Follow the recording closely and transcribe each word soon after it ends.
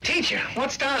teacher.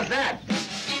 What style is that? Don't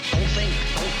think.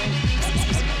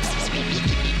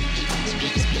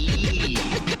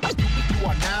 You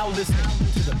are now listening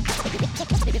to the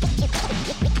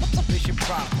Bishop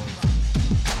Chronicles.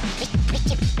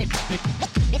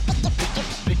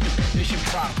 Bishop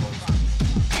Chronicles.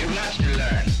 You're lots to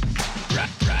learn.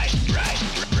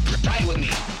 Right with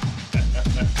me.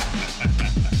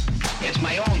 It's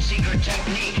my own secret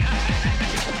technique.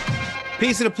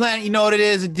 Piece of the planet, you know what it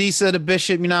is. Adisa, the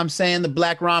Bishop, you know what I'm saying? The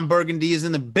Black Ron Burgundy is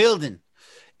in the building.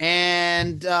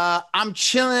 And I'm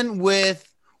chilling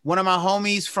with one of my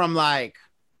homies from like,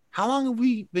 how long have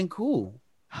we been cool?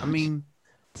 I mean,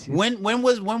 when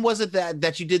was it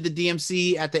that you did the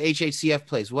DMC at the HHCF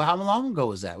place? Well, how long ago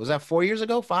was that? Was that 4 years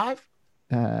ago? 5?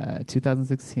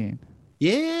 2016.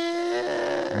 Yeah.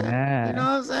 You know what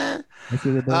I'm saying?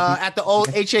 At At the old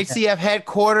HHCF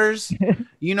headquarters.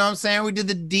 You know what I'm saying? We did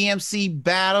the DMC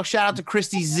battle. Shout out to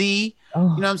Christy Z. You know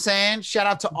what I'm saying? Shout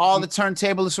out to all the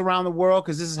turntablists around the world,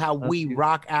 because this is how we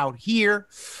rock out here.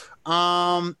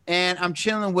 And I'm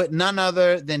chilling with none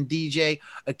other than DJ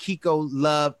Akiko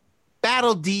Love,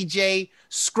 battle DJ,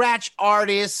 scratch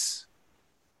artist,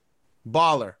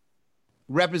 baller,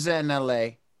 representing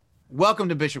LA. Welcome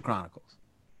to Bishop Chronicles.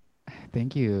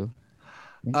 Thank you.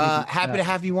 Happy to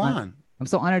have you on. I'm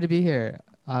so honored to be here.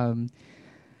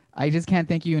 I just can't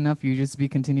thank you enough. You just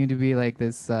continue to be like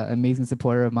this amazing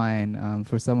supporter of mine.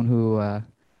 For someone who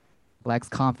lacks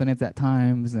confidence at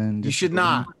times, and you should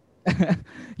not.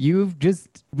 You've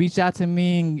just reached out to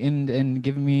me and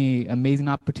given me amazing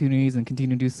opportunities, and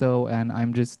continue to do so. And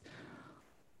I'm just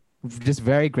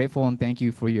very grateful, and thank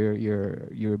you for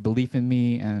your belief in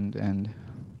me, and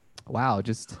wow,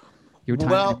 just your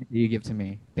time you give to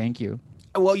me. Thank you.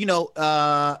 Well,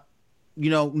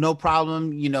 no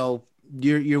problem.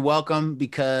 You're welcome,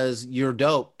 because you're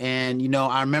dope. And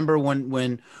I remember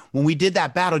when we did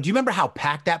that battle. Do you remember how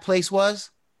packed that place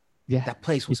was? Yeah, that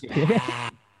place was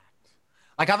packed.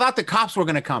 Like, I thought the cops were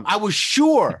gonna come. I was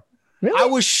sure. Really? I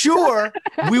was sure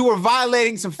we were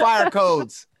violating some fire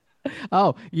codes.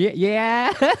 Oh,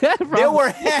 yeah. There were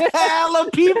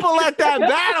hella people at that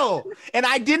battle, and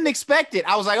I didn't expect it.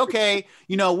 I was like, okay,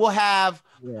 we'll have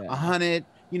 100,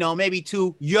 maybe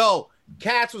 2. Yo,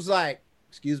 Cats was like,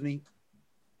 excuse me.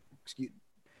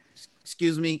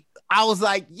 I was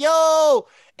like, yo,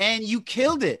 and you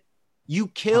killed it. You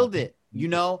killed it.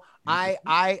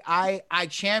 I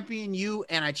champion you,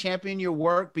 and I champion your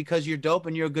work because you're dope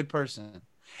and you're a good person.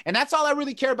 And that's all I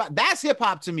really care about. That's hip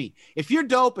hop to me. If you're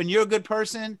dope and you're a good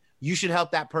person, you should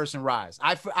help that person rise.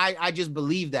 I just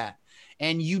believe that.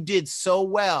 And you did so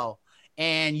well,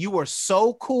 and you were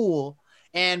so cool.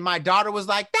 And my daughter was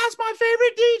like, that's my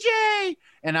favorite DJ.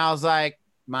 And I was like,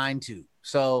 mine too.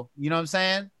 So, you know what I'm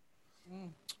saying?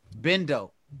 Been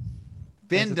dope.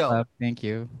 Been dope. Thank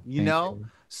you. You know?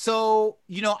 So,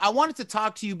 I wanted to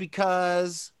talk to you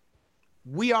because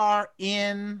we are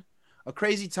in a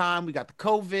crazy time. We got the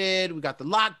COVID, we got the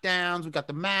lockdowns, we got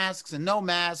the masks and no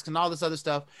masks and all this other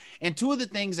stuff. And two of the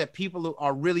things that people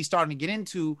are really starting to get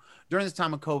into during this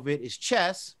time of COVID is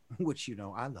chess, which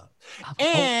I love,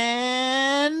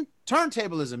 and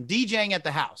turntablism, DJing at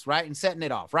the house, right? And setting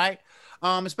it off, right?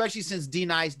 Especially since D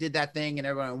Nice did that thing and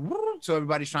everyone, so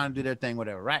everybody's trying to do their thing,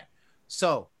 whatever, right?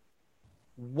 So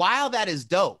while that is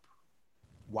dope,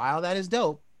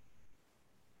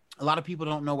 a lot of people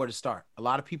don't know where to start. A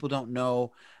lot of people don't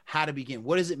know how to begin.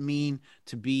 What does it mean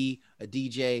to be a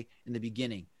DJ in the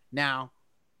beginning? Now,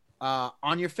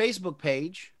 on your Facebook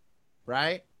page,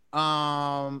 right?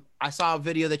 I saw a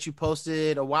video that you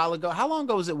posted a while ago. How long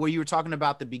ago was it where you were talking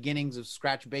about the beginnings of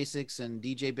Scratch Basics and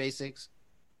DJ Basics?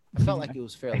 I felt like it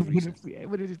was fairly recent.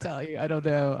 What did it tell you? I don't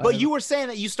know. But you were saying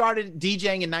that you started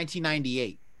DJing in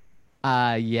 1998.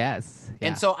 Yes. Yeah.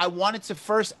 And so I wanted to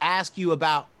first ask you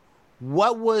about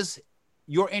what was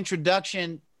your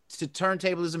introduction to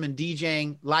turntablism and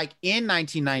DJing like in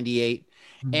 1998,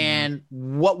 and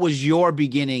what was your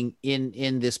beginning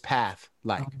in this path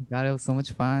like? Oh my God, it was so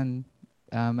much fun.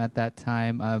 At that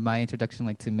time, my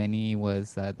introduction to many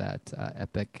was that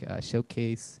epic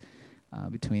showcase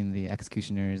between the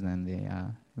Executioners and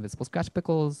the Invisible Scratch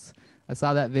Pickles. I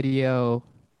saw that video.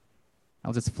 I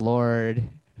was just floored.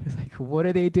 I was like, what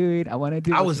are they doing? I want to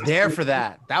do. I was there for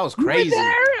that. That was crazy. You were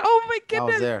there? Oh my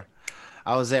goodness.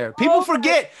 I was there. People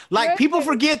forget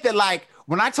that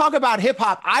when I talk about hip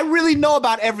hop, I really know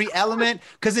about every element,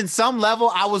 because in some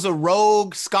level I was a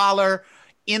rogue scholar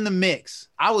in the mix.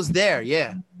 I was there.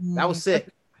 Yeah. That was sick.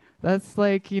 That's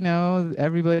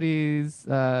everybody's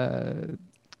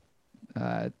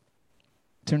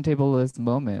turntablist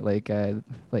moment, like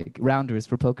Rounders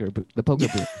for poker, the poker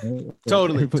booth.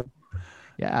 Totally.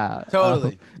 Yeah.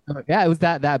 Totally. Yeah, it was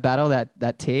that battle,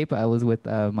 that tape. I was with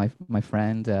my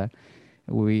friend.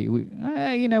 We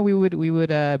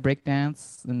would break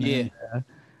dance and Yeah.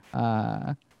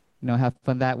 have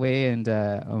fun that way.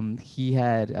 And he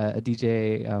had a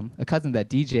DJ, a cousin that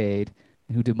DJ'd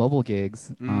who did mobile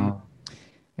gigs.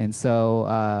 And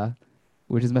so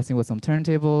we're just messing with some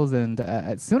turntables. And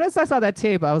as soon as I saw that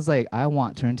tape, I was like, I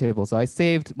want turntables. So I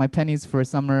saved my pennies for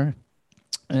summer,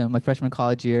 my freshman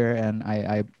college year, and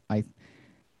I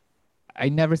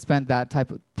never spent that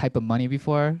type of money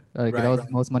before. Like Right. that was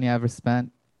the most money I ever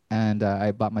spent. And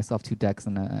I bought myself 2 decks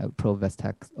and a Pro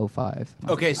Vestec 05.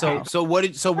 Okay, so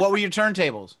what were your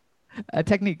turntables?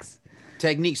 Techniques.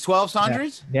 Techniques,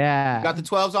 1200s? Yeah. Got the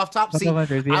 12s off top. See,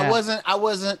 1200s, yeah. I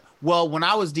wasn't. Well, when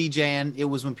I was DJing, it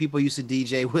was when people used to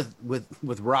DJ with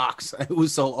rocks. It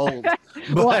was so old.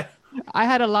 But Well, I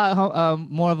had a lot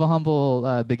more of a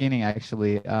humble beginning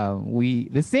actually.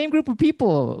 The same group of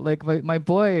people, like my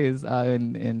boys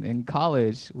in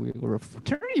college, we were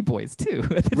fraternity boys too.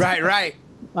 right.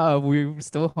 We were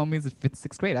still homies in 5th,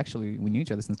 6th grade. Actually, we knew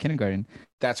each other since kindergarten.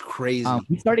 That's crazy.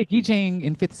 We started DJing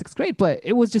in 5th, 6th grade, but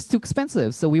it was just too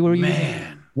expensive. So we were using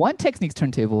one Technics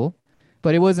turntable,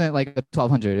 but it wasn't like a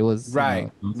 1200. It was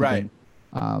Right.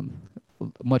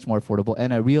 much more affordable,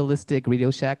 and a realistic Radio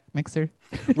Shack mixer.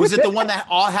 Was it the one that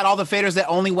had all the faders that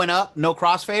only went up, no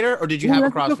crossfader, or did you have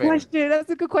a crossfader? That's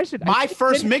a good question. My I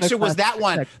first did mixer a was that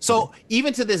one. crossfader. So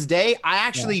even to this day, I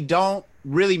actually don't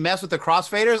really mess with the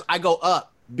crossfaders. I go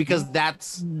up because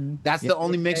that's the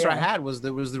only mixer I had was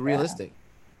the realistic.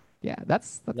 Yeah,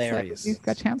 that's Hilarious. He's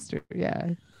got hamster.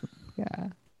 Yeah.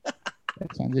 That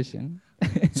transition.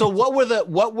 So what were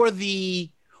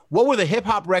the hip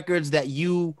hop records that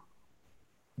you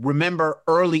remember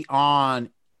early on?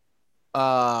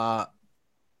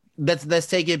 Let's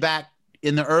take it back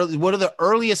in the early. What are the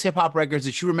earliest hip hop records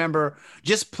that you remember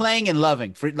just playing and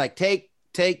loving? For like take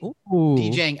Ooh.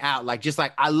 DJing out, like just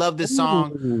like I love this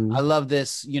song. Ooh. I love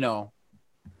this.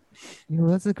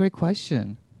 That's a great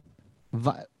question.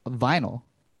 Vinyl.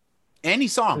 Any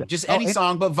song, just any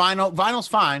song, but vinyl's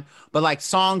fine. But like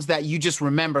songs that you just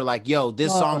remember, like, yo,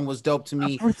 this song was dope to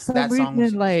me. For some That song was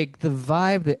reason, like the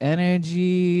vibe, the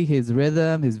energy, his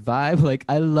rhythm, his vibe. Like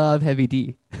I love Heavy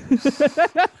D.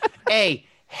 Hey,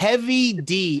 Heavy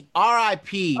D,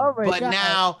 R.I.P. Oh my But God.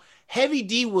 now Heavy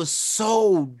D was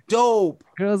so dope.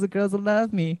 Girls will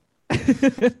love me.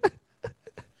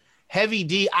 Heavy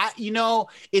D,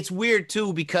 it's weird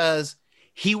too because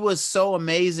he was so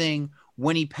amazing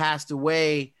when he passed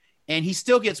away, and he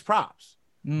still gets props.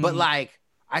 But like,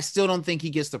 I still don't think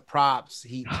he gets the props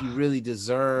he really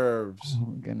deserves. Oh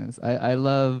my goodness, I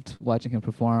loved watching him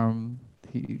perform.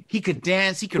 He could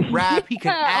dance, he could rap, he could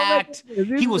Yeah, oh my act.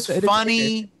 goodness, He was it's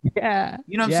funny. Yeah,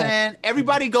 You know what I'm saying?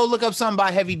 Everybody go look up something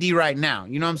by Heavy D right now.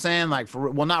 You know what I'm saying? Like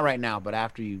well, not right now, but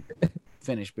after you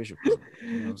finish Bishop. You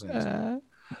know what I'm saying?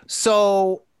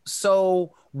 So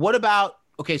what about,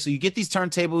 okay, so you get these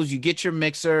turntables, you get your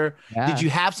mixer. Yeah. Did you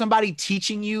have somebody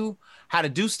teaching you how to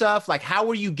do stuff? Like, how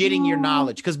were you getting your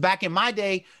knowledge? Because back in my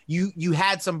day, you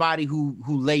had somebody who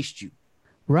laced you.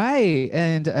 Right,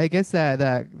 and I guess that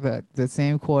the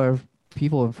same core of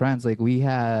people and friends, like we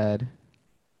had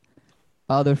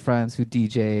other friends who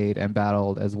DJ'd and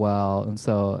battled as well, and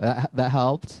so that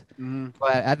helped.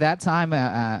 But at that time,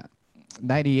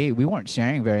 98, we weren't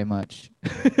sharing very much.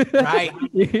 Right.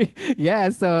 Yeah,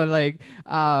 so like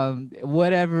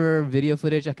whatever video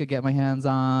footage I could get my hands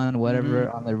on, whatever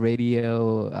on the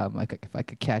radio, if I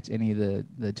could catch any of the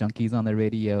junkies on the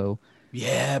radio.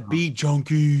 Yeah, beat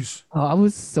junkies. Oh, I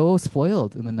was so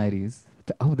spoiled in the 90s.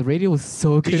 The radio was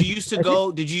so good. Did you used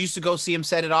to go see him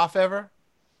set it off ever?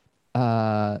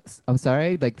 I'm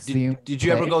sorry, like Did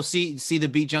you ever go see the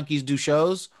beat junkies do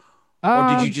shows?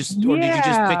 Or did you just pick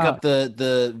up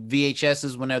the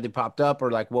VHSs whenever they popped up,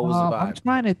 or like what was the vibe? I'm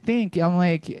trying to think. I'm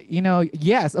like,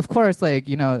 yes, of course, like,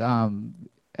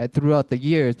 throughout the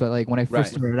years, but like when I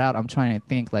first started out, I'm trying to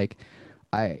think like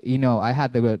I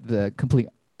had the complete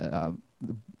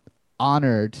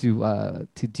honor to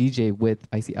DJ with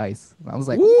Icy Ice. I was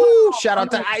like, woo, shout out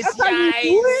to Icy how you Ice. do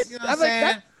it? You know what I'm I'm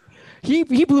like, saying?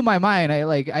 he blew my mind.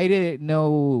 I didn't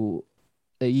know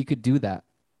that you could do that.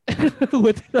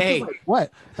 With Hey. like,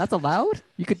 what? That's allowed?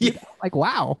 You could do that? Like,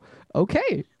 wow.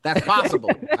 Okay. That's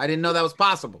possible. I didn't know that was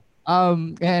possible.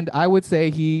 And I would say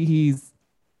he's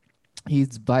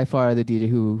by far the DJ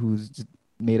who's just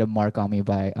made a mark on me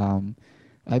by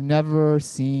I've never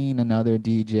seen another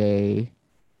DJ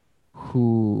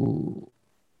who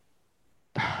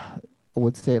I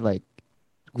would say like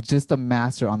just a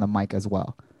master on the mic as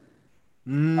well.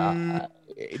 Now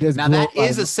that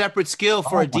is a separate skill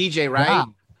for a DJ, right?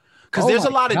 God. Because Oh there's a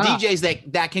my lot of God.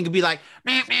 DJs that can be like,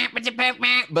 "Meh, meh, meh,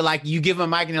 meh," but like you give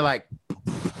them a mic and they're like,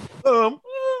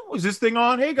 is this thing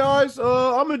on? Hey guys,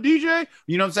 I'm a DJ.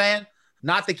 You know what I'm saying?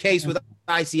 Not the case with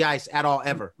Icy Ice at all,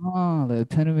 ever. Oh, the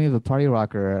epitome of a party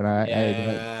rocker. And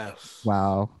Yeah.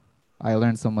 wow. I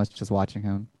learned so much just watching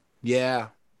him. Yeah.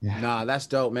 Yeah. Nah, that's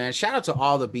dope, man. Shout out to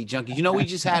all the beat junkies. You know, we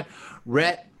just had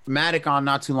Rhett Matic on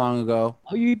not too long ago.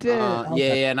 Oh, you did? Oh,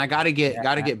 Yeah, and I gotta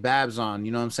get Babs on.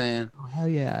 You know what I'm saying? oh, hell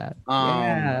yeah.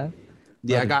 Yeah,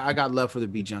 Love I got love for the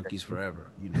beat junkies forever.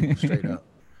 You know, straight up.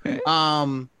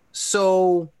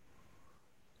 So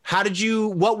how did you?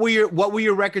 What were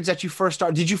your records that you first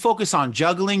started? Did you focus on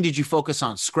juggling? Did you focus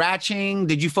on scratching?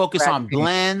 Did you focus on Scratching.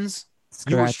 blends?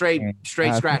 You were straight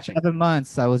For scratching. 7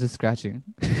 months, I was just scratching.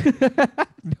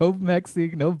 No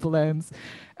mixing, no blends.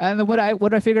 And what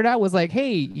I figured out was like,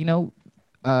 hey,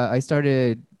 I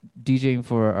started DJing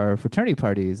for our fraternity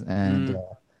parties and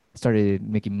started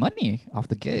making money off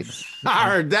the gigs. I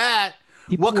heard that.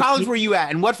 What college were you at,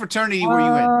 and what fraternity were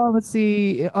you in? Let's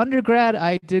see. Undergrad,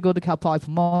 I did go to Cal Poly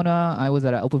Pomona. I was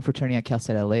at an open fraternity at Cal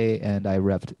State LA, and I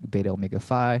repped Beta Omega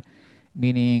Phi,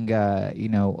 meaning,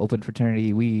 open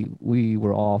fraternity. We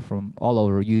were all from all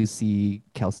over UC,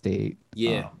 Cal State,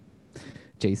 Yeah.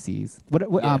 JCs,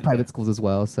 Yeah. private schools as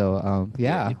well. So,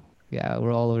 yeah,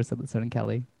 we're all over Southern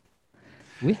Cali.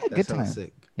 We had That good sounds time.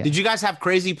 sick. Yeah. Did you guys have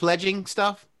crazy pledging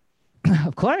stuff?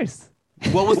 Of course.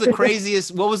 What was the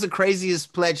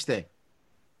craziest pledge thing?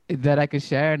 That I could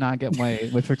share and not get my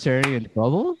fraternity in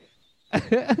trouble.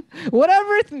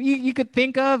 Whatever you could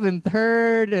think of and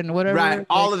heard and whatever. Right,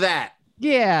 all of that.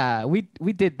 Yeah, we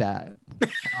did that.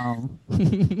 Um,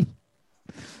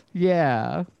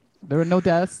 yeah, there were no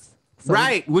deaths. So,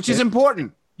 Right, which is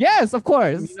important. Yes, of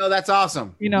course. You know, that's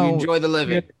awesome. You know, we enjoy the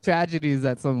living. Tragedies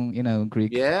that some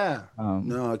Greek. Yeah. Um,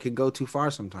 No, it can go too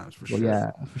far sometimes, for sure. Yeah,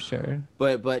 for sure.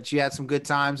 But you had some good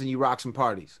times and you rocked some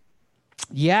parties.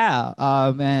 Yeah,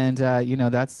 and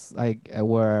that's like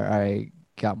where I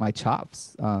got my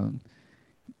chops.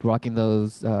 Rocking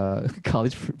those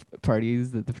college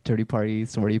parties, the fraternity parties,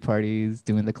 sorority parties,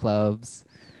 doing the clubs,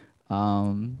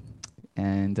 and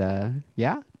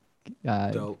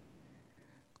Dope.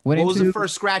 What was the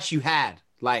first scratch you had?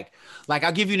 Like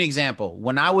I'll give you an example.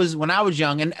 When I was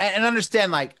young, and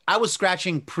understand, like I was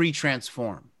scratching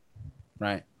pre-transform,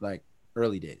 right? Like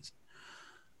early days.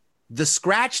 The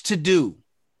scratch to do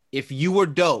if you were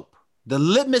dope, the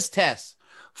litmus test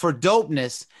for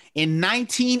dopeness in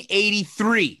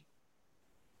 1983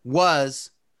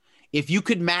 was if you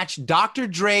could match Dr.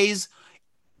 Dre's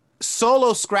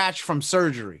solo scratch from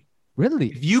Surgery. Really?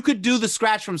 If you could do the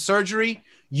scratch from Surgery,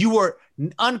 you were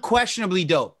unquestionably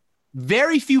dope.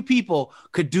 Very few people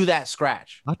could do that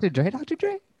scratch. Dr.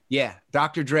 Dre? Yeah,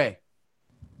 Dr. Dre.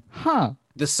 Huh.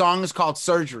 The song is called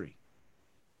Surgery.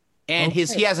 And Okay.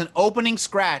 he has an opening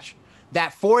scratch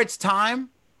that for its time,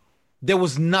 there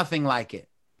was nothing like it.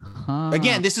 Huh.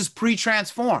 Again, this is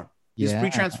pre-transform. This is Yeah.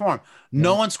 pre-transform.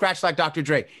 No one scratched like Dr.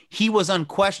 Dre. He was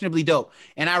unquestionably dope.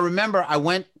 And I remember I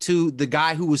went to the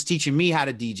guy who was teaching me how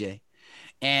to DJ,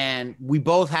 and we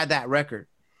both had that record.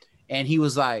 And he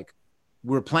was like,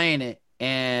 we're playing it.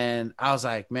 And I was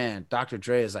like, man, Dr.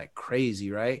 Dre is like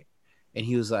crazy, right? And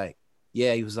he was like,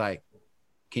 yeah. He was like,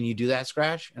 can you do that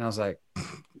scratch? And I was like,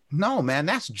 no, man,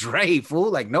 that's Dre,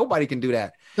 fool. Like nobody can do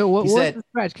that. So what He was said- the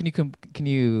scratch? Can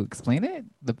you explain it?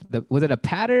 Was it a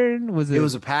pattern? Was it? It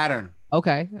was a pattern.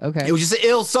 Okay. It was just an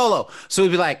ill solo. So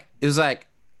it'd be like,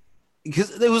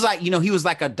 because it was like, he was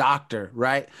like a doctor,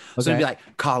 right? So it'd be Okay.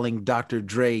 like calling Dr.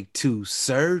 Dre to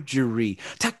surgery.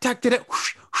 Tuck, tuck, did it.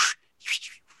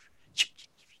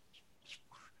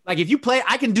 Like if you play,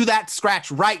 I can do that scratch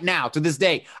right now to this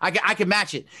day. I can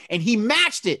match it. And he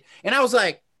matched it. And I was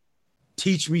like,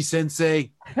 teach me,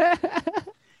 sensei.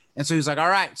 And so he was like, all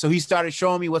right. So he started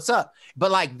showing me what's up. But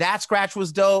like that scratch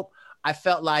was dope. I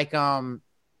felt like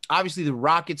obviously the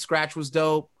Rocket scratch was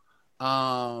dope.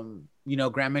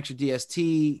 Grandmaster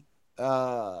DST.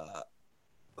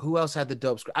 Who else had the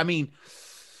dope scratch? I mean,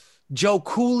 Joe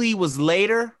Cooley was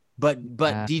later, but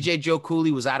Yeah. DJ Joe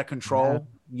Cooley was out of control,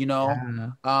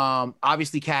 Yeah.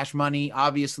 Obviously Cash Money,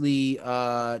 obviously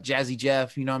Jazzy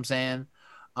Jeff, you know what I'm saying?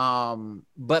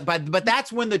 But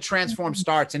that's when the transform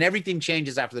starts and everything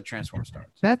changes after the transform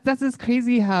starts. That's just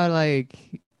crazy how like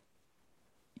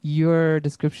your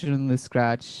description of the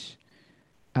scratch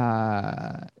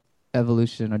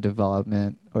evolution or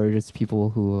development or just people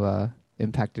who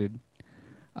impacted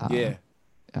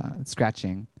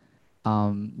scratching.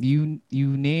 You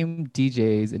name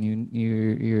DJs and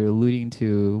you're alluding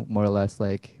to more or less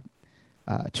like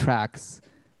tracks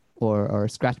or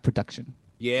scratch production.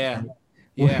 Yeah.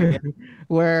 Yeah.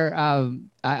 where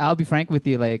I'll be frank with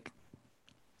you, like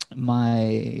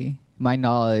my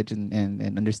knowledge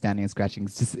and understanding of scratching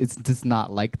is just it's just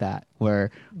not like that.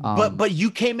 Where But you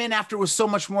came in after it was so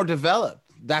much more developed.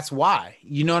 That's why.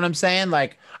 You know what I'm saying?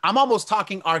 Like I'm almost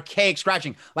talking archaic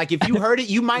scratching. Like if you heard it,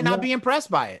 you might not be impressed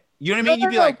by it. You know what I mean? You'd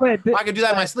be like, "Oh, I could do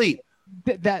that in my sleep."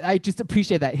 that I just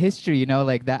appreciate that history, you know,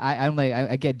 like that. I'm like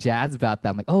I get jazzed about that.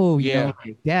 I'm like, oh, you know,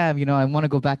 like, damn, you know, I want to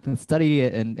go back and study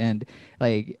it, and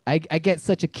like I get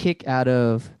such a kick out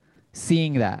of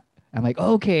seeing that. I'm like,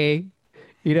 okay,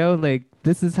 you know, like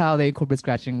this is how they incorporate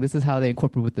scratching. This is how they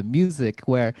incorporate with the music.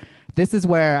 Where this is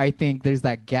where I think there's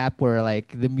that gap where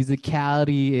like the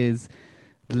musicality is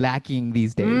lacking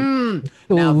these days.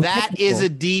 Now that is a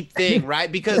deep thing, right?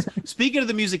 Because speaking of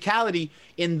the musicality,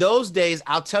 in those days,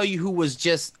 I'll tell you who was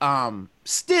just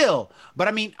still, but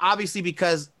I mean, obviously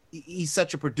because he's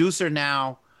such a producer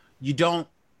now, you don't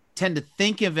tend to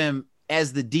think of him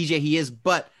as the DJ he is,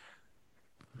 but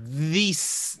the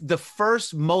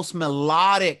first most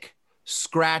melodic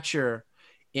scratcher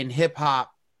in hip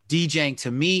hop DJing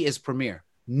to me is Premier.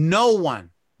 No one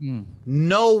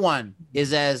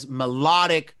is as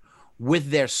melodic with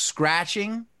their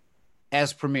scratching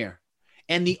as Premier.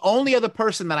 And the only other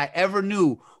person that I ever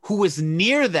knew who was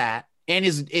near that and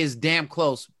is damn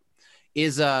close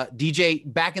is DJ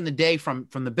back in the day from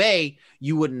the Bay.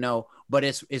 You wouldn't know, but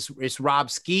it's Rob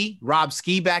Ski. Rob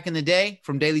Ski back in the day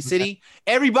from Daly City.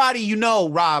 Everybody you know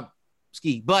Rob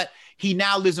Ski, but he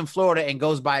now lives in Florida and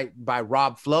goes by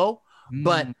Rob Flo.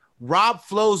 But Rob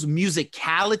Flo's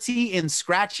musicality in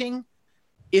scratching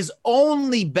is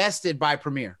only bested by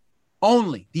Premier.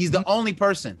 Only. He's the only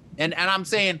person. And I'm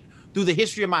saying through the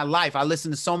history of my life, I listen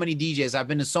to so many DJs. I've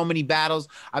been to so many battles.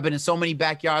 I've been in so many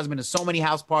backyards. I've been to so many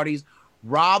house parties.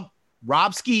 Rob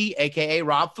Ski, aka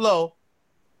Rob Flo,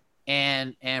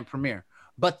 and Premier.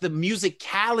 But the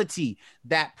musicality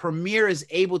that Premier is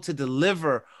able to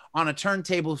deliver on a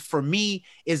turntable for me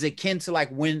is akin to like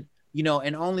when, you know,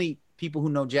 and only people who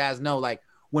know jazz know, like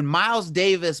when Miles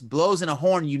Davis blows in a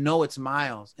horn, you know it's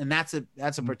Miles, and that's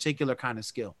a particular kind of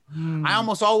skill. I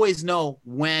almost always know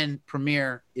when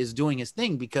Premier is doing his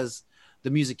thing because the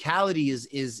musicality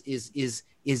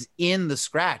is in the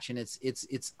scratch, and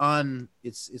it's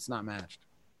not matched.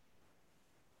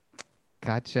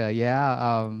 Gotcha.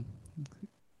 Yeah.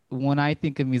 When I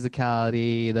think of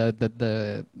musicality,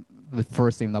 the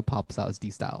first thing that pops out is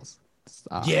D Styles.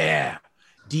 Yeah.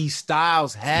 D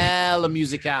Styles, hella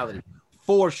musicality,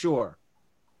 for sure.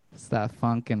 It's that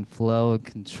funk and flow and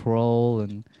control,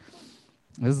 and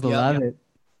I just love it.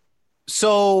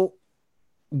 So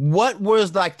what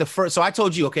was like the first? So I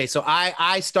told you, okay, so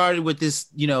I started with this,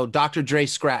 you know, Dr. Dre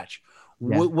scratch.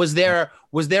 Yeah. Was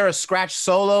there a scratch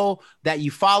solo that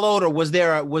you followed, or was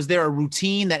there a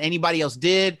routine that anybody else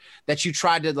did that you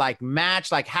tried to like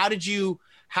match? Like how did you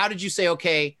say,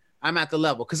 okay, I'm at the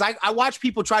level? Because I watch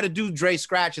people try to do Dre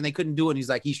scratch and they couldn't do it. And he's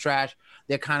like, he's trash.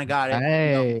 They kind of got it.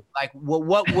 Hey. You know, like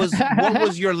what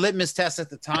was your litmus test at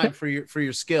the time for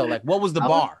your skill? Like what was the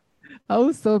bar? I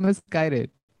was so misguided.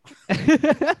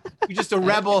 You're just a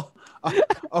rebel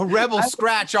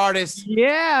scratch artist.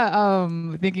 Yeah.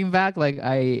 Thinking back, like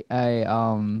I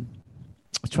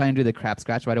was trying to do the crap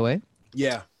scratch right away.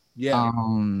 Yeah.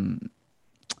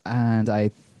 And I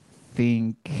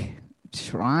think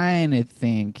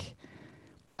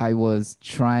I was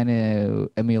trying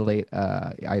to emulate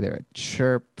either a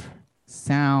chirp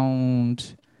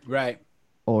sound, right,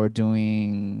 or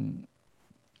doing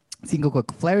single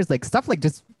quick flares, like stuff like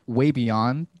just way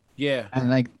beyond. Yeah. And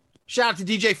like shout out to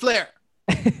DJ Flair.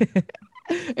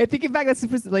 And thinking back, that's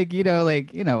super, like,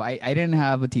 I didn't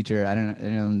have a teacher.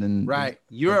 Right.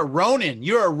 You're a Ronin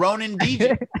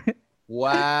DJ.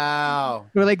 Wow.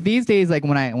 But like these days, like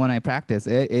when I practice,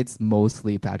 it's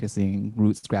mostly practicing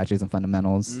root scratches and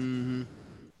fundamentals.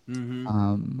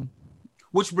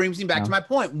 Which brings me back to my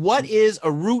point. What is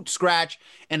a root scratch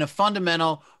and a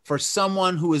fundamental for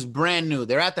someone who is brand new?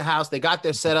 They're at the house, they got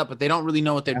their setup, but they don't really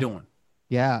know what they're doing.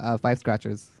 Yeah, 5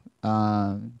 scratchers.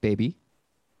 Baby,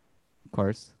 of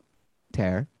course,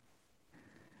 tear.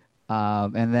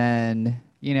 And then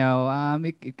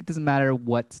it doesn't matter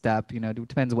what step, it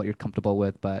depends on what you're comfortable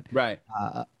with, but right.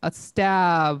 A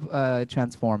stab,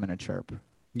 transform, and a chirp.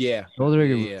 Yeah. Those are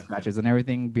your scratches, and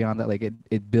everything beyond that, like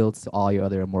it builds to all your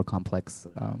other more complex.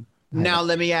 Now,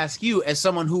 let me ask you, as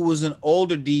someone who was an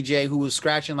older DJ who was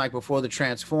scratching like before the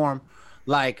transform,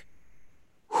 like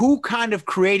who kind of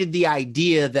created the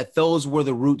idea that those were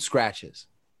the root scratches?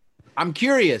 I'm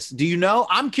curious. Do you know?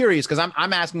 I'm curious because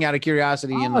I'm asking out of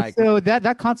curiosity. And like, so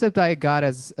that concept I got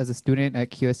as a student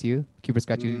at QSU, Cuba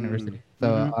Scratch University.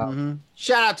 So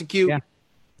shout out to Q. Yeah.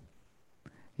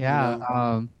 Yeah.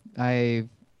 know? I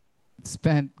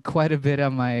spent quite a bit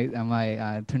on my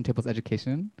turntables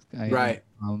education. Right.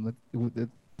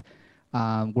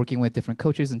 Working with different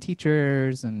coaches and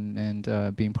teachers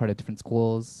and being part of different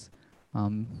schools.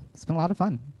 It's been a lot of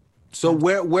fun. So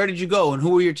where did you go and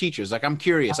who were your teachers? Like, I'm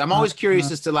curious. I'm always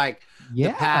curious as to like the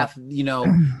Yeah. path,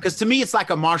 because to me it's like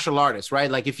a martial artist,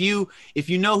 right? Like if you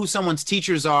know who someone's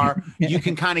teachers are, you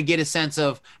can kind of get a sense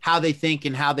of how they think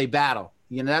and how they battle.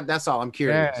 That's all. I'm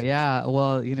curious. Yeah.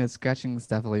 Well, scratching is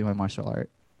definitely my martial art.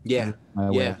 Yeah. My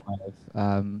way Yeah. of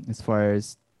life. As far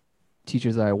as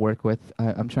teachers that I work with,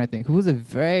 I'm trying to think who was the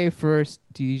very first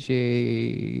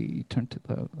DJ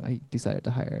turntable I decided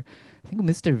to hire. I think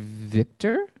Mr.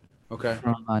 Victor Okay.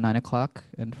 from 9 o'clock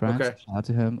in France. Okay. Shout out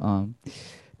to him.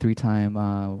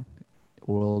 3-time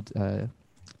world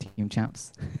team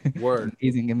champs. Word.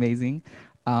 amazing.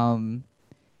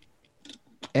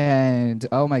 And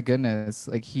oh my goodness,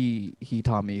 like he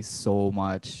taught me so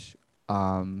much.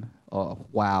 Oh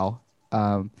wow.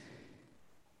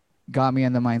 Got me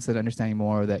in the mindset of understanding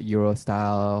more of that Euro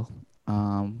style,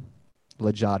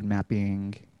 Lajad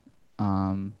mapping.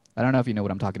 I don't know if you know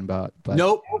what I'm talking about, but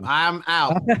Nope. I'm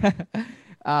out.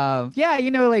 yeah,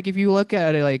 like if you look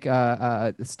at it like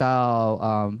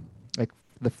style, like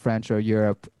the French or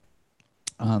Europe,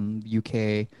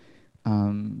 UK,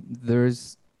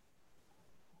 there's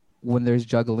when there's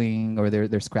juggling or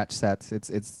there's scratch sets,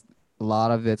 it's a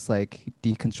lot of it's like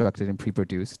deconstructed and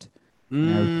pre-produced.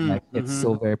 Like it's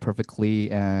so very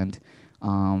perfectly, and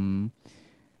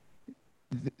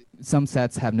some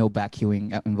sets have no back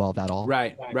cueing involved at all.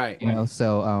 Right.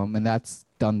 So and that's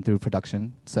done through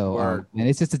production. So Word. and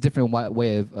it's just a different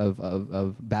way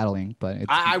of battling, but it's,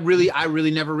 I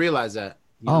really never realized that.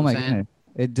 You know oh what my I'm saying? goodness,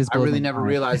 it just I blows really my never mind.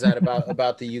 realized that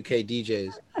about the UK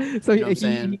DJs. So You know what I'm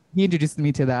saying? he introduced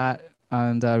me to that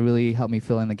and really helped me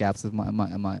fill in the gaps of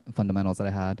my fundamentals that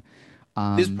I had.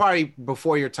 This is probably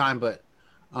before your time, but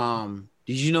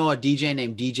did you know a DJ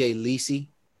named DJ Leacy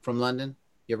from London?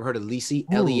 You ever heard of Leacy?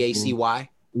 Ooh. Leacy?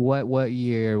 What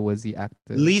year was he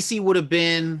active? Leacy would have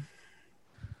been.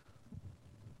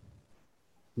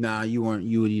 Nah, you wouldn't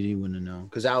have known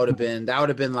because that would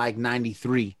have been like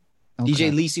 93. Okay.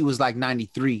 DJ Leacy was like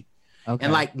 93. Okay.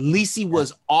 And like Leacy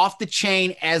was off the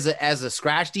chain as a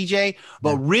scratch DJ,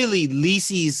 but really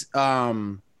Leacy's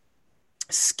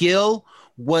skill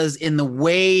was in the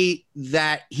way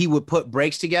that he would put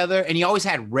breaks together, and he always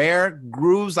had rare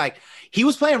grooves. Like he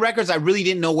was playing records I really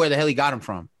didn't know where the hell he got them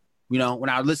from. When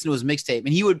I would listen to his mixtape, and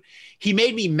he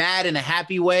made me mad in a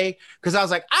happy way because I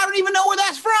was like, I don't even know where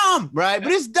that's from, right?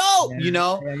 But it's dope,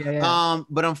 Yeah.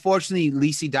 But unfortunately,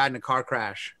 Leacy died in a car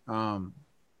crash,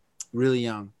 really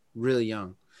young.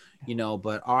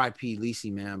 But R.I.P.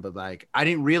 Leacy, man. But like, I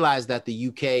didn't realize that the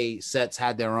UK sets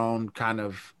had their own kind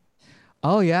of.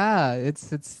 Oh yeah,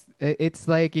 it's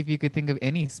like if you could think of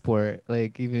any sport,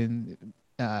 like even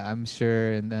I'm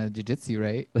sure in jiu-jitsu,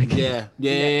 right? Like Yeah.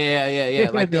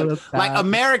 Like Those like styles.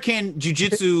 American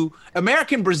jiu-jitsu,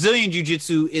 American Brazilian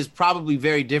jiu-jitsu is probably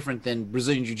very different than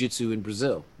Brazilian jiu-jitsu in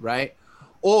Brazil, right?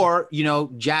 Or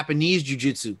Japanese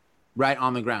jiu-jitsu, right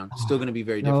on the ground, still going to be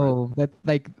very different. No, that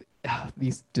like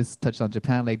these just touched on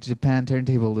Japan. Like Japan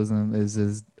turntablism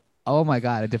is oh my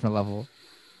god, a different level.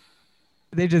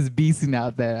 They're just beasting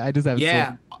out there. I just have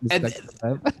Yeah. so much respect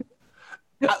for them.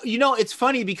 It's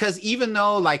funny because even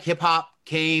though like hip hop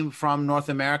came from North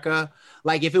America,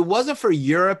 like if it wasn't for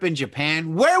Europe and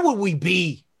Japan, where would we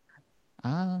be?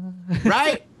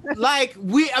 Right? Like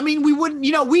we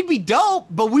wouldn't, we'd be dope,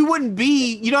 but we wouldn't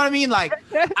be, you know what I mean? Like,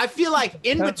 I feel like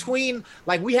in between,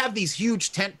 like we have these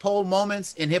huge tentpole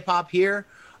moments in hip hop here,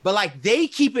 but like they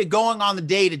keep it going on the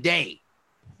day to day,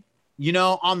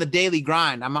 on the daily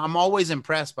grind. I'm always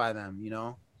impressed by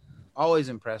them, always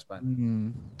impressed by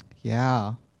them.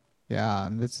 Yeah,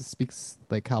 and this just speaks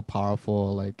like how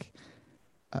powerful like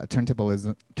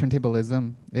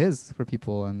turntablism is for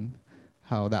people and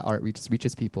how that art reaches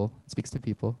people, speaks to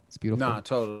people. It's beautiful. Nah,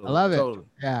 totally. I love it. Totally.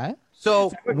 Yeah.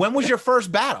 So when was your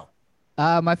first battle?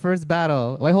 My first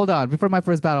battle. Wait, hold on. Before my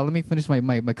first battle, let me finish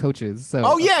my coaches. So.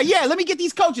 Oh yeah. Let me get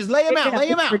these coaches. Lay them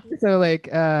out. So like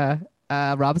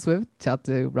Rob Swift. Shout out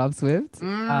to Rob Swift.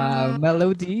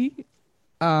 Melody.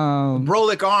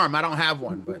 Brolic arm. I don't have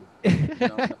one, but.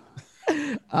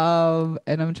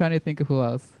 And I'm trying to think of who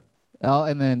else. Oh,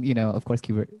 and then of course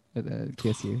Qbert,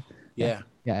 QSU. Yeah.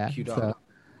 Q-Dog. So,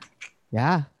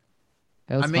 yeah.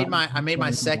 I made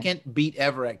my second beat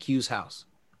ever at Q's house.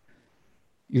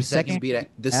 Your second beat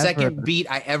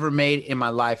I ever made in my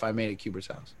life, I made at Qbert's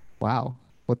house. Wow.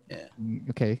 What? Yeah.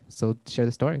 Okay, so share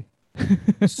the story.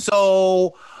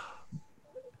 So,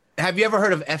 have you ever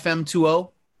heard of FM20?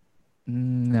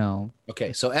 No.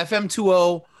 Okay, so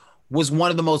FM20 was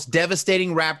one of the most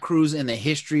devastating rap crews in the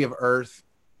history of Earth,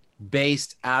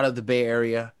 based out of the Bay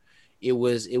Area. It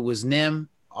was Nim,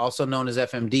 also known as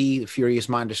FMD, the Furious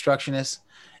Mind Destructionist,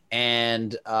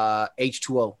 and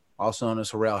H2O, also known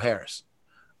as Harrell Harris.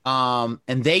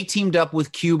 And they teamed up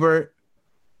with Qbert,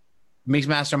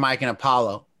 Mixmaster Mike, and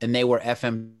Apollo, and they were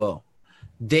FM20.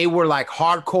 They were like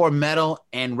hardcore metal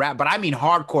and rap, but I mean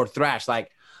hardcore thrash,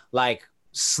 like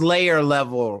Slayer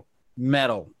level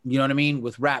metal, you know what I mean,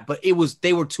 with rap. But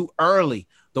they were too early.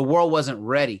 The world wasn't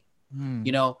ready,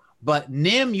 you know. But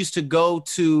Nim used to go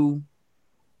to,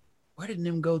 where did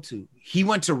Nim go to? He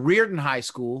went to Reardon High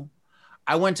School.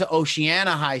 I went to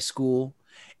Oceana High School.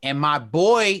 And my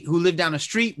boy who lived down the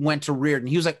street went to Reardon.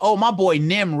 He was like, oh, my boy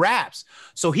Nim raps.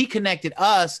 So he connected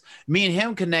us, me and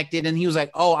him connected. And he was like,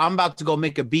 oh, I'm about to go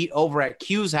make a beat over at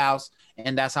Q's house.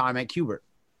 And that's how I met Qbert.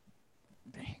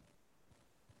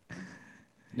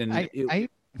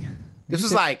 This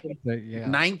was like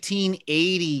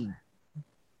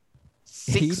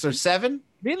 1986 or 7.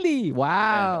 Really?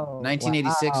 Wow.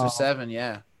 1986 or 7.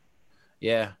 Yeah.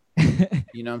 Yeah.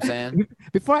 You know what I'm saying?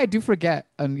 Before I do forget,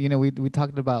 you know, we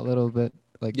talked about a little bit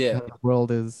like how the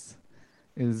world is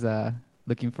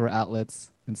looking for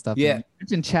outlets and stuff. Yeah. And you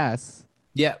mentioned chess.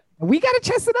 Yeah. We gotta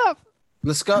chess it up.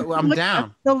 Let's go. I'm down.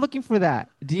 I'm still looking for that.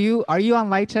 Are you on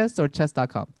Light Chess or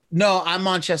chess.com? No, I'm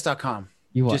on chess.com.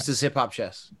 You are? Just as Hip Hop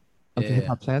Chess. Okay, Hip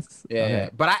Hop Chess? Yeah. Okay. Yeah.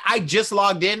 But I just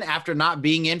logged in after not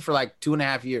being in for like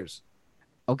 2.5 years.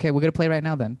 Okay, we're gonna play right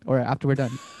now then, or after we're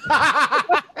done.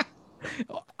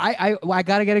 I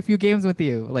gotta get a few games with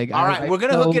you. Like, all right, we're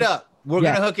gonna hook it up. We're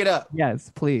gonna hook it up.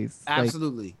 Yes, please.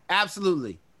 Absolutely,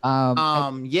 absolutely.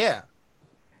 Yeah.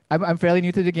 I'm fairly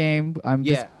new to the game. I'm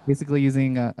just basically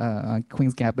using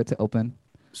Queen's Gambit to open.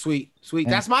 Sweet.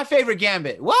 That's my favorite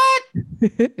gambit. What?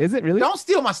 Is it really? Don't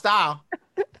steal my style.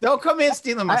 Don't come in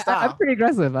stealing my style. I'm pretty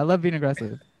aggressive. I love being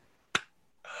aggressive.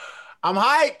 I'm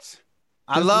hyped.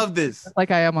 I love this. Just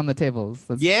like I am on the tables.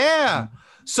 Yeah.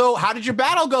 So how did your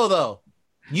battle go though?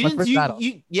 Battle.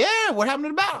 Yeah. What happened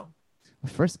to the battle? My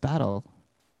first battle.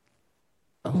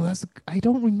 Oh, I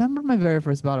don't remember my very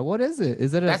first battle. What is it?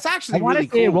 Is it That's actually I want really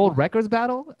to say cool. a World Records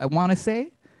battle. I want to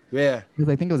say. Yeah. Because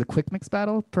I think it was a quick mix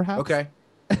battle, perhaps. Okay.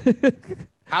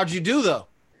 How'd you do though?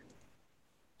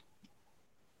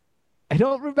 I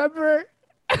don't remember.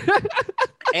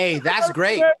 Hey, that's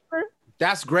great.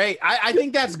 That's great. I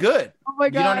think that's good. Oh my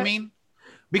God. You know what I mean?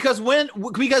 Because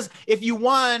if you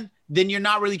won, then you're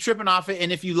not really tripping off it,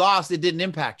 and if you lost, it didn't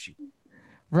impact you.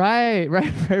 Right.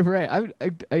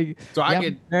 So I my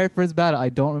could. very first battle. I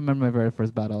don't remember my very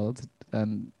first battle,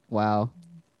 and wow,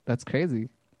 that's crazy.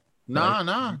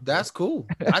 Nah, that's cool.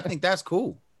 I think that's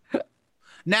cool.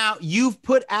 Now you've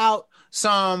put out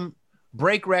some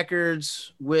break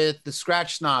records with the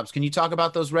Scratch Snobs. Can you talk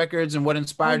about those records and what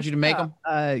inspired you to make them?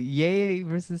 Ye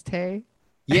versus Tay.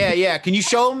 Yeah. Can you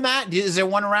show them that? Is there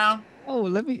one around? Oh,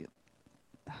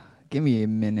 give me a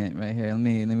minute right here. Let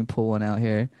me pull one out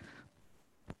here.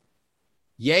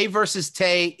 Ye versus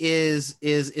Tay is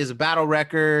a battle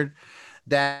record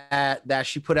that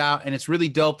she put out, and it's really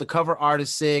dope. The cover art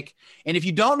is sick. And if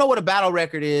you don't know what a battle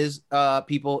record is,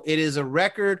 people, it is a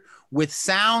record with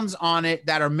sounds on it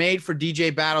that are made for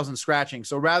DJ battles and scratching.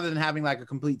 So rather than having like a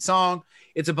complete song,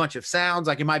 it's a bunch of sounds.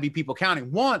 Like it might be people counting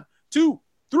 1, 2,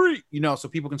 3, so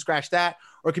people can scratch that.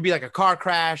 Or it could be like a car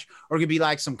crash, or it could be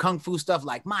like some kung fu stuff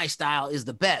like my style is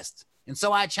the best. And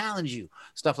so I challenge you.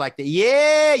 Stuff like that.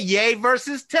 Yeah, Ye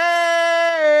versus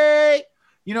Tay.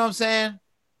 You know what I'm saying?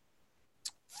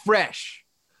 Fresh.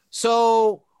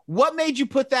 So what made you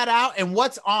put that out and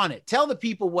what's on it? Tell the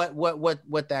people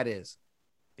what that is.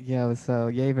 Yeah, so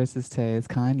Ye versus Tay is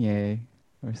Kanye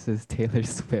versus Taylor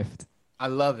Swift. I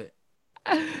love it.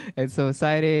 And so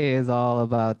side A is all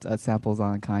about samples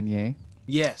on Kanye.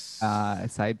 Yes.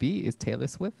 Side B is Taylor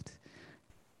Swift.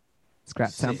 Scratch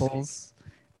Sick. samples.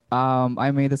 I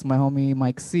made this with my homie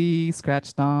Mike C.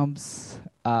 Scratch Stomps.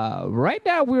 Right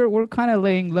now we're kind of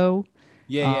laying low.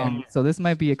 Yeah. So this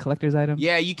might be a collector's item.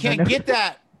 Yeah, you can't get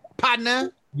that,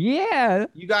 partner. Yeah.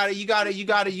 You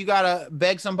gotta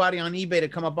beg somebody on eBay to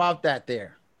come up off that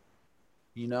there.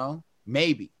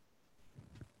 Maybe.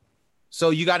 So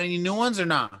you got any new ones or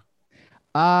not?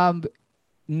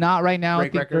 Not right now. Break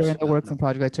I think records? we're in the works and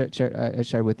project I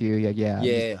shared with you. Yeah.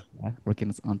 Yeah.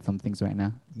 Working on some things right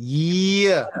now.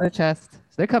 Yeah. The chest.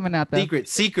 They're coming out though.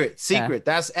 Secret. Yeah.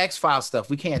 That's X-File stuff.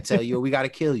 We can't tell you, or we got to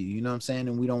kill you. You know what I'm saying?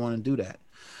 And we don't want to do that.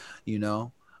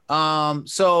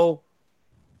 So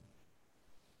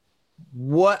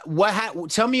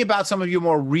tell me about some of your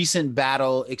more recent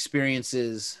battle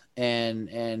experiences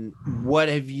and what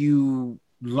have you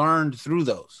learned through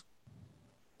those?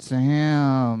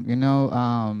 Damn,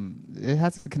 it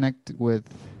has to connect with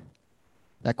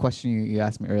that question you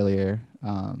asked me earlier,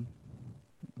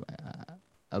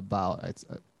 about it's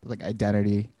like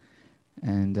identity,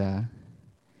 and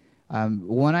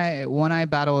when I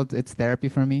battle, it's therapy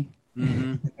for me.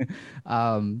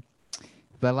 Mm-hmm.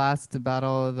 The last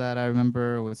battle that I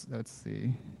remember was, let's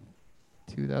see,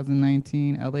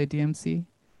 2019 LA DMC,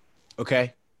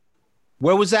 Okay.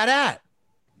 Where was that at?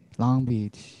 Long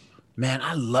Beach. Man,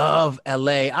 I love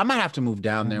LA. I might have to move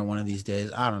down there one of these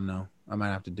days. I don't know. I might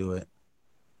have to do it.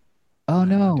 Oh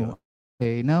do no.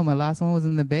 Okay, no, my last one was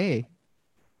in the Bay.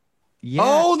 Yeah.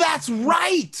 Oh, that's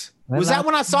right. My Was that last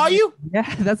when I saw you?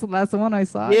 Yeah, that's the last one I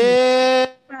saw. Yeah.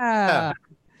 Yeah.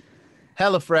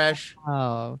 Hella fresh.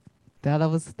 Oh, that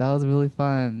was really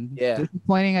fun. Yeah.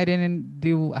 Disappointing I didn't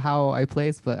do how I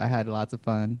placed, but I had lots of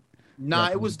fun. Nah,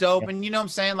 it was dope. And you know what I'm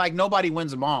saying? Like, nobody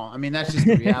wins them all. I mean, that's just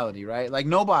the reality, right? Like,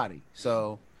 nobody.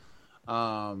 So,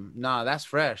 nah, that's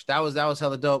fresh. That was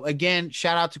hella dope. Again,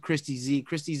 shout out to Christy Z.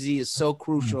 Christy Z is so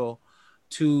crucial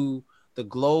to the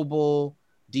global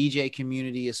DJ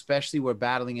community, especially where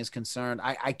battling is concerned.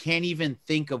 I can't even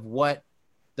think of what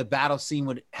the battle scene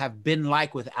would have been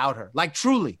like without her. Like,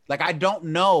 truly. Like, I don't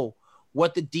know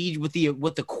what the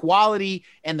with the quality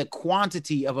and the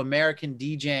quantity of American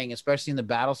DJing, especially in the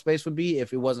battle space, would be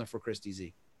if it wasn't for Christy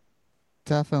Z.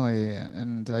 Definitely,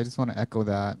 and I just want to echo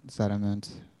that sentiment.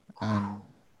 And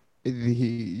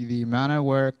the amount of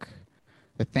work,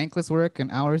 the thankless work and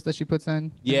hours that she puts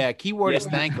in. Yeah, keyword is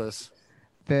thankless.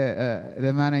 The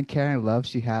amount of care and love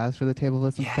she has for the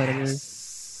Tableless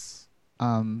competitors.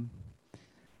 Yes.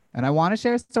 And I want to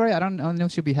share a story. I don't know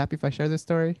if she'll be happy if I share this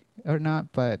story or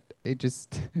not, but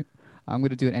I'm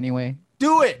gonna do it anyway.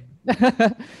 Do it.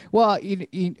 Well,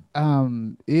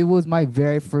 it was my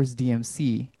very first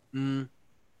DMC. Mm.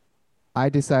 I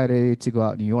decided to go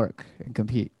out in New York and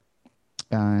compete,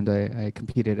 and I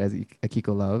competed as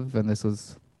Akiko Love, and this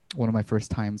was one of my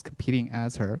first times competing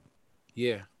as her.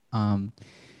 Yeah.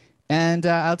 And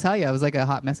I'll tell you, I was like a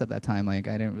hot mess at that time. Like,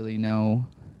 I didn't really know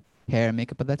hair and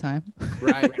makeup at that time.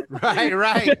 Right.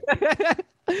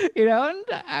 And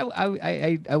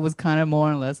I was kind of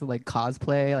more or less like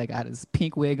cosplay. Like, I had this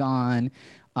pink wig on.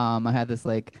 I had this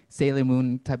like Sailor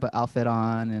Moon type of outfit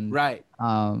on, and Right.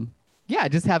 yeah,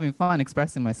 just having fun,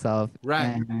 expressing myself.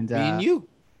 Right. And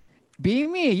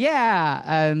Being me, yeah.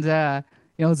 And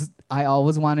I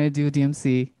always wanted to do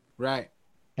DMC, right.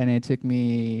 and it took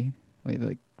me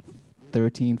like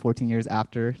 13, 14 years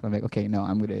after. So I'm like, okay, no,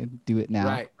 I'm gonna do it now.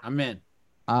 Right. I'm in.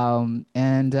 I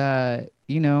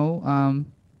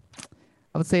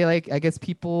would say, like, I guess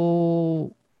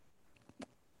people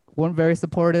weren't very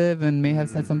supportive and may have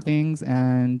said some things,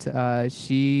 and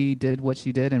she did what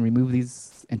she did and removed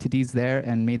these entities there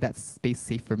and made that space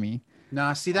safe for me.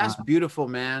 Nah, see, that's beautiful,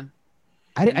 man.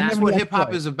 I That's never what knew hip hop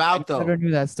story. is about, I though. never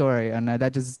knew that story, and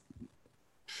that just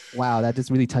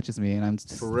really touches me, and I'm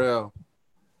just For real.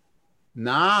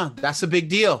 Nah, that's a big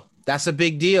deal. That's a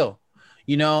big deal.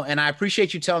 And I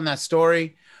appreciate you telling that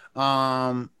story,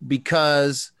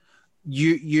 because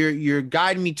you're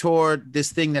guiding me toward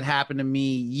this thing that happened to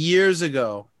me years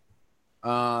ago.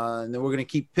 And then we're gonna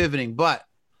keep pivoting. But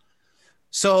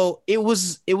so it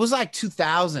was like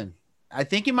 2000. I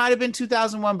think it might have been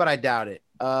 2001, but I doubt it.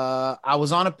 I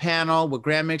was on a panel with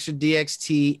Grand Mixer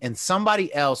DXT and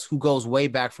somebody else who goes way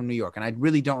back from New York. And I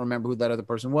really don't remember who that other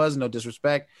person was. No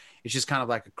disrespect. It's just kind of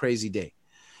like a crazy day.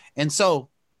 And so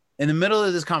in the middle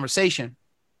of this conversation,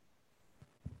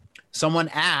 someone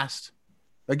asked,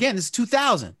 again, this is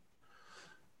 2000.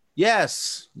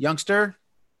 Yes, youngster.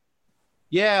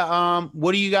 Yeah.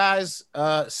 What do you guys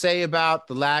say about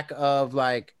the lack of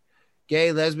like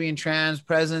gay, lesbian, trans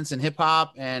presence in hip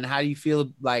hop? And how do you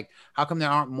feel like, how come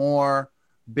there aren't more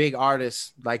big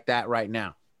artists like that right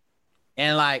now?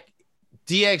 And like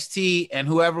DXT and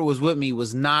whoever was with me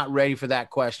was not ready for that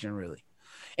question, really.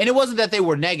 And it wasn't that they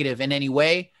were negative in any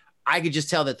way. I could just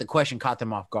tell that the question caught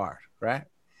them off guard, right?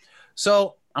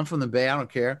 So I'm from the Bay. I don't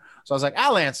care. So I was like,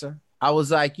 I'll answer. I was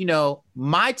like,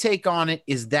 my take on it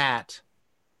is that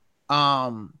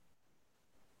coming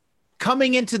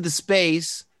into the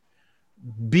space,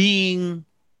 being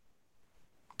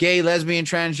gay, lesbian,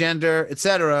 transgender,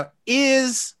 etc.,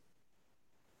 is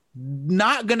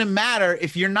not going to matter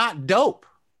if you're not dope,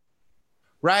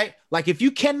 right? Like, if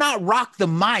you cannot rock the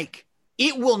mic,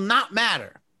 it will not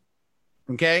matter.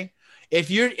 Okay.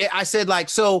 I said, like,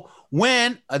 so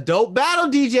when a dope battle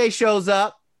DJ shows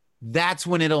up, that's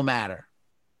when it'll matter.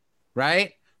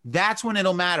 Right. That's when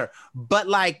it'll matter. But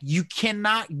like, you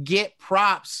cannot get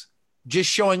props just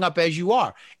showing up as you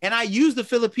are. And I use the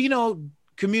Filipino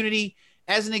community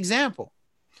as an example.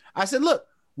 I said, look,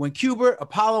 when Qbert,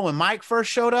 Apollo, and Mike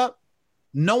first showed up,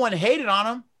 no one hated on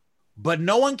them, but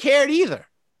no one cared either.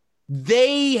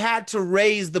 They had to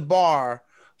raise the bar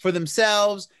for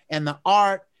themselves and the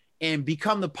art and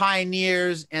become the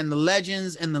pioneers and the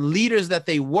legends and the leaders that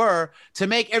they were to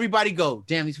make everybody go,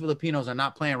 damn, these Filipinos are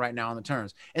not playing right now on the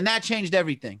terms. And that changed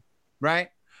everything, right?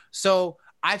 So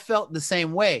I felt the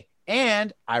same way.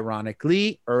 And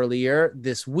ironically, earlier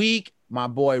this week, my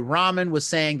boy Ramen was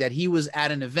saying that he was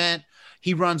at an event.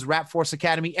 He runs Rap Force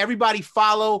Academy. Everybody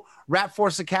follow Rap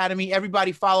Force Academy.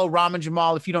 Everybody follow Ramen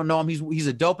Jamal. If you don't know him, he's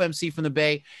a dope MC from the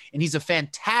Bay, and he's a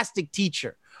fantastic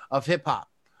teacher of hip hop.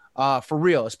 For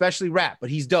real, especially rap, but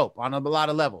he's dope on a lot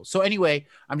of levels. So anyway,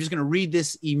 I'm just going to read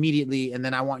this immediately, and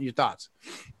then I want your thoughts.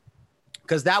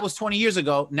 Because that was 20 years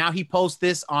ago. Now he posts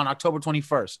this on October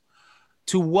 21st.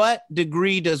 To what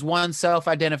degree does one's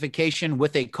self-identification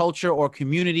with a culture or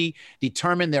community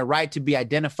determine their right to be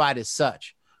identified as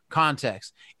such?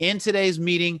 Context. In today's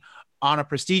meeting on a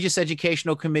prestigious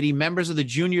educational committee, members of the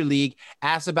Junior League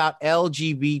asked about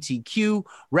LGBTQ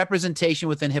representation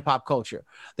within hip hop culture.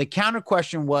 The counter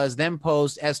question was then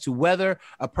posed as to whether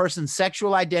a person's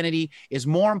sexual identity is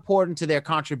more important to their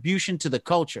contribution to the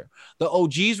culture. The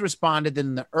OGs responded that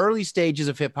in the early stages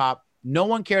of hip hop, no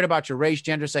one cared about your race,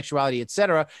 gender, sexuality,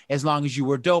 etc., as long as you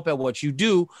were dope at what you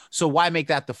do. So why make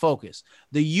that the focus?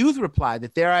 The youth replied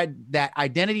that that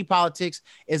identity politics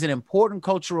is an important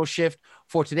cultural shift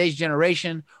for today's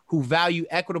generation who value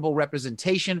equitable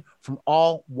representation from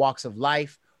all walks of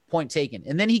life. Point taken.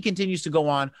 And then he continues to go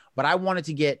on, but I wanted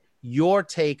to get your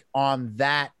take on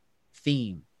that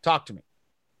theme. Talk to me.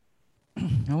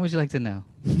 What would you like to know?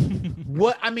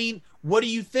 What do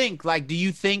you think? Like, do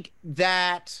you think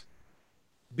that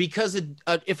because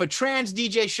if a trans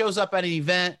DJ shows up at an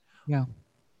event, yeah,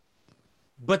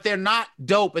 but they're not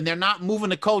dope and they're not moving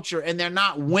the culture and they're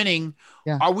not winning,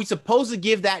 yeah, are we supposed to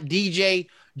give that DJ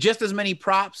just as many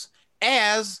props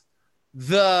as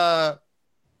the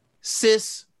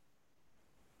cis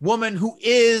woman who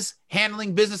is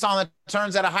handling business on the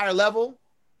terms at a higher level?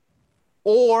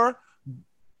 Or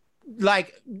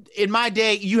like in my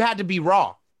day, you had to be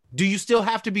raw. Do you still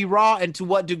have to be raw? And to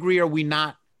what degree are we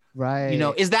not? Right. You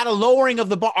know, is that a lowering of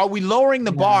the bar? Are we lowering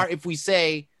the bar if we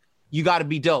say you got to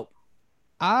be dope?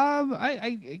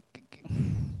 I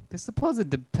suppose it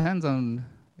depends on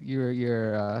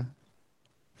your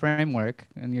framework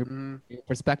and your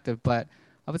perspective, but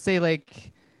I would say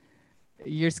like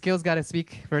your skills got to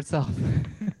speak for itself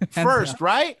first,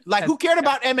 right? Like who cared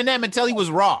about Eminem until he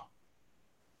was raw?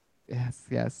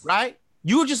 Yes. Right?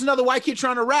 You were just another white kid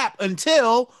trying to rap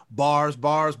until bars,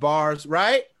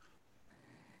 right?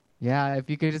 Yeah, if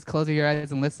you could just close your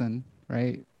eyes and listen,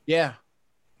 right? Yeah.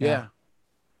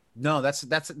 No, that's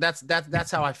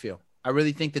how I feel. I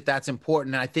really think that that's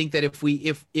important, and I think that if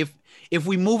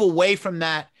we move away from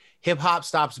that, hip hop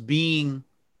stops being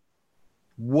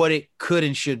what it could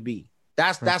and should be.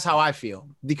 That's how I feel,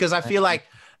 because I feel like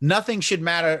nothing should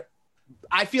matter.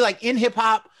 I feel like in hip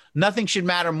hop, nothing should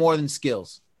matter more than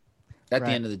skills. At the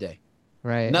end of the day,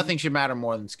 right? Nothing should matter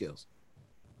more than skills.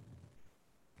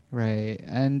 Right.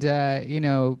 And,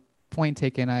 point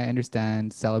taken, I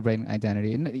understand celebrating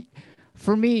identity. And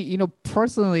for me,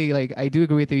 personally, like, I do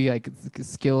agree with you, like,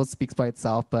 skills speaks by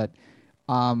itself, but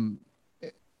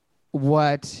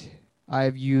what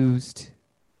I've used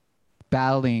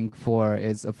battling for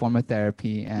is a form of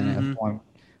therapy and a form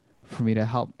for me to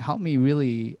help me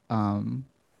really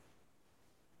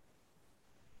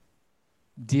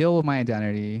deal with my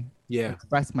identity,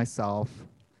 express myself,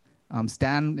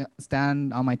 stand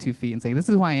on my 2 feet and say, this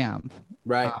is who I am.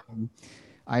 Right.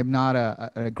 I'm not an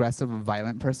aggressive or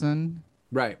violent person.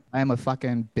 Right. I am a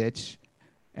fucking bitch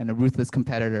and a ruthless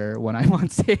competitor when I'm on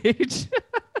stage.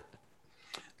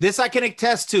 This I can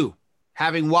attest to,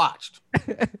 having watched.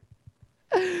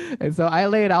 And so I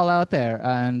lay it all out there.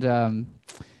 And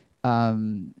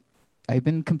I've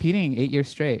been competing 8 years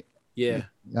straight. Yeah.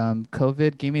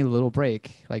 COVID gave me a little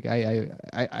break. Like I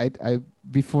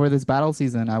before this battle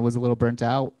season, I was a little burnt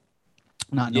out,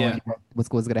 not knowing what was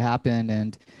going to happen,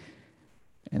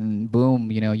 and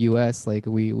boom, US, like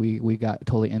we got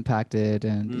totally impacted,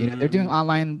 and they're doing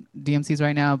online DMCs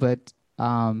right now, but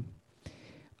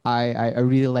I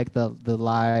really like the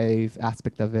live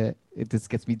aspect of it. It just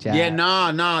gets me jazzed.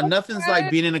 Yeah, nothing's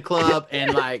like being in a club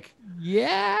and like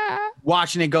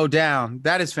watching it go down.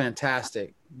 That is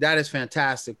fantastic.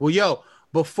 Well, yo,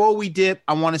 before we dip,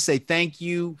 I want to say thank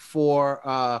you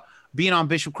for being on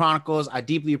Bishop Chronicles. I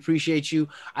deeply appreciate you.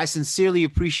 I sincerely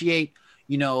appreciate,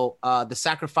 the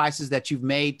sacrifices that you've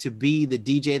made to be the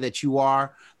DJ that you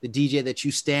are, the DJ that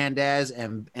you stand as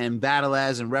and battle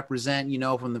as and represent,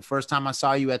 from the first time I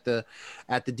saw you at the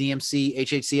DMC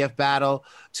HHCF battle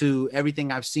to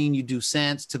everything I've seen you do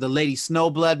since, to the Lady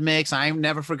Snowblood mix. I ain't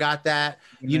never forgot that.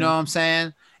 You know what I'm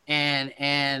saying? And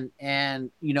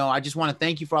I just want to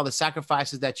thank you for all the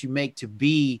sacrifices that you make to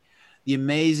be the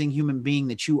amazing human being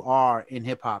that you are in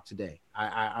hip hop today.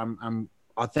 I'm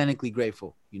authentically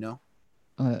grateful,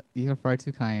 You're far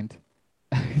too kind.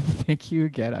 Thank you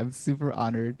again. I'm super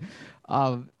honored.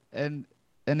 And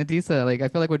Adisa, like, I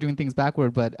feel like we're doing things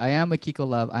backward, but I am a Kiko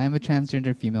Love. I am a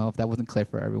transgender female, if that wasn't clear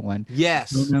for everyone.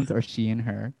 Yes. Pronouns are she and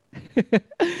her.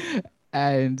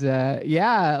 And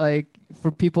like, for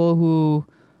people who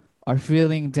are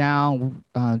feeling down,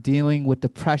 dealing with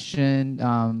depression,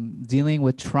 dealing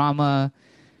with trauma,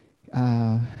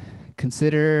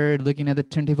 consider looking at the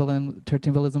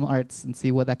turntablism arts and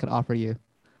see what that could offer you.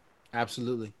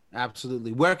 Absolutely.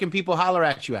 Where can people holler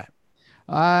at you at?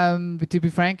 But to be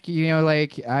frank, you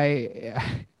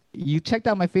checked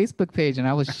out my Facebook page and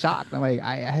I was shocked. I'm like,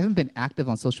 I haven't been active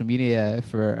on social media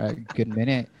for a good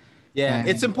minute. Yeah, and,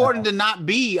 it's important to not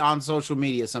be on social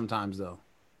media sometimes, though.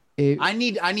 I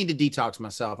need to detox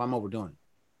myself. I'm overdoing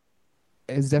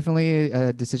it. It's definitely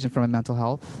a decision for my mental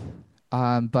health.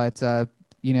 But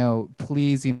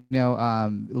please,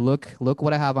 look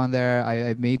what I have on there.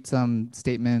 I've made some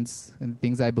statements and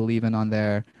things I believe in on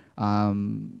there.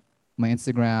 My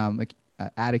Instagram,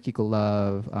 at Kiko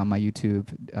Love, my YouTube,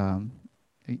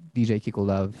 DJ Kiko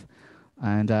Love,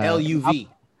 and LUV.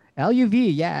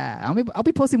 LUV, yeah. I'll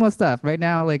be posting more stuff. Right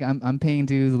now, like I'm paying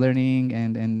dues, learning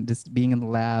and just being in the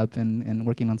lab and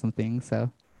working on some things.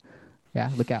 So yeah,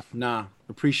 look out. Nah,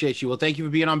 appreciate you. Well, thank you for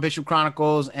being on Bishop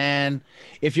Chronicles. And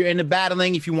if you're into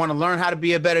battling, if you want to learn how to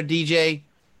be a better DJ,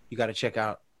 you got to check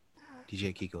out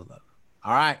DJ Kiko Love.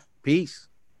 All right. Peace.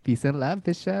 Peace and love,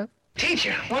 Bishop.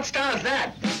 Teacher, what style is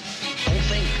that? Don't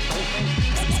think.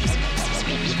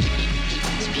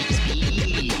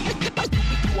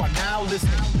 You are now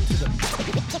listening to the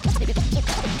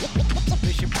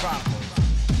Bishop Chronicles.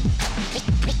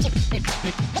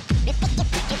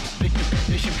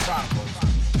 Bishop Chronicles.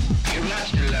 You're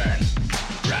lots to learn.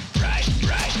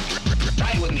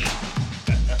 Ride with me.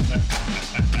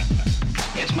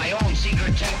 It's my own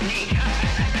secret technique.